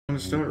I'm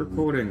gonna start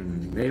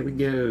recording. There we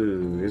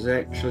go. Is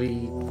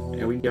actually...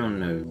 Are we going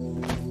now?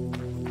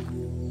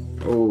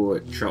 Oh,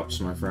 it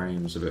chops my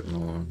frames a bit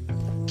more.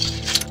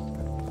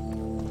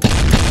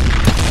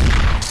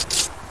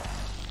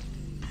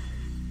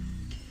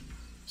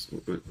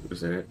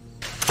 Was that it?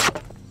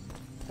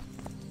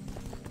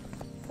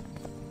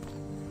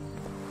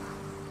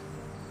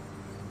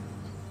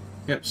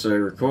 Yep, so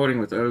recording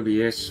with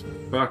OBS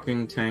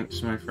fucking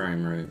tanks my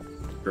frame rate.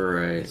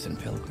 Great. Listen,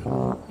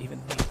 Pilgrim. Even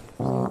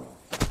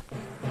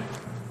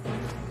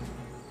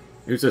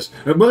Who's this?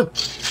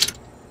 What?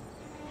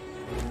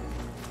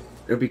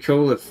 It'd be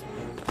cool if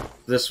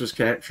this was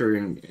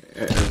capturing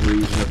at a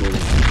reasonable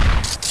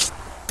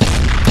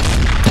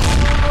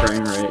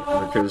frame rate,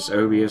 because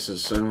OBS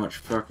is so much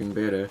fucking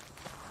better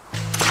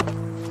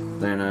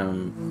than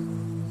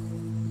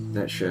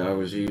that shit I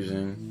was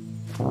using.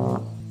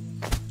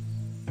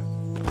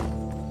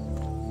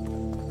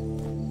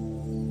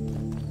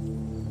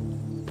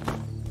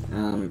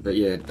 But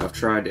yeah, I've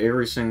tried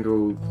every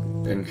single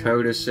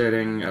encoder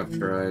setting, I've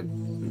tried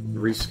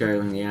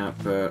rescaling the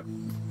output,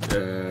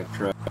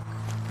 tried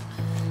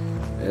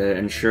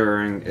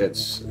ensuring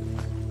it's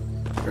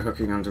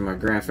hooking onto my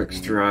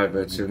graphics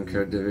driver to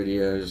encode the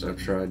videos. I've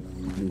tried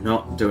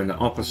not doing the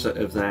opposite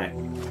of that,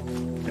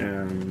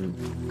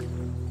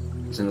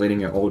 as in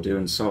letting it all do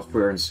in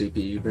software and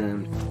CPU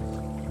bound.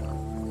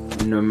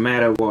 No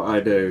matter what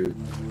I do,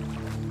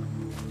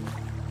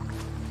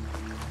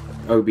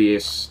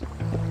 OBS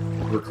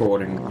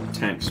recording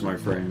tanks my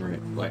frame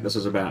rate. Like, this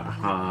is about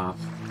half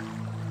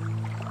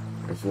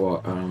of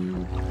what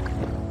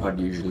I'd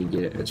usually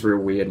get. It's real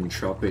weird and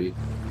choppy.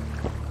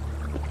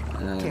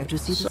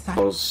 So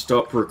I'll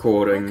stop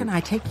recording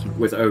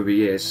with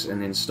OBS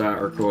and then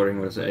start recording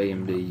with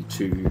AMD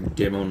to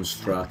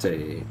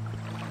demonstrate.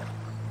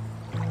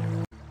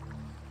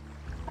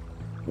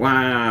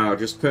 Wow,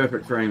 just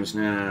perfect frames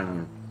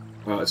now.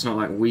 Well, it's not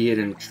like weird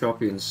and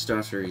choppy and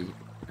stuttery.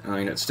 I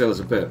mean, it still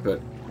is a bit,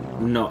 but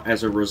not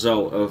as a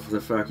result of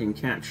the fucking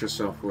capture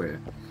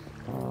software.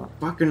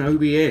 Fucking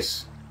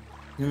OBS.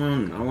 Come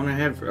on, I want to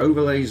have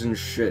overlays and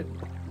shit.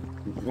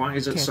 Why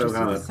is it so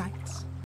hard?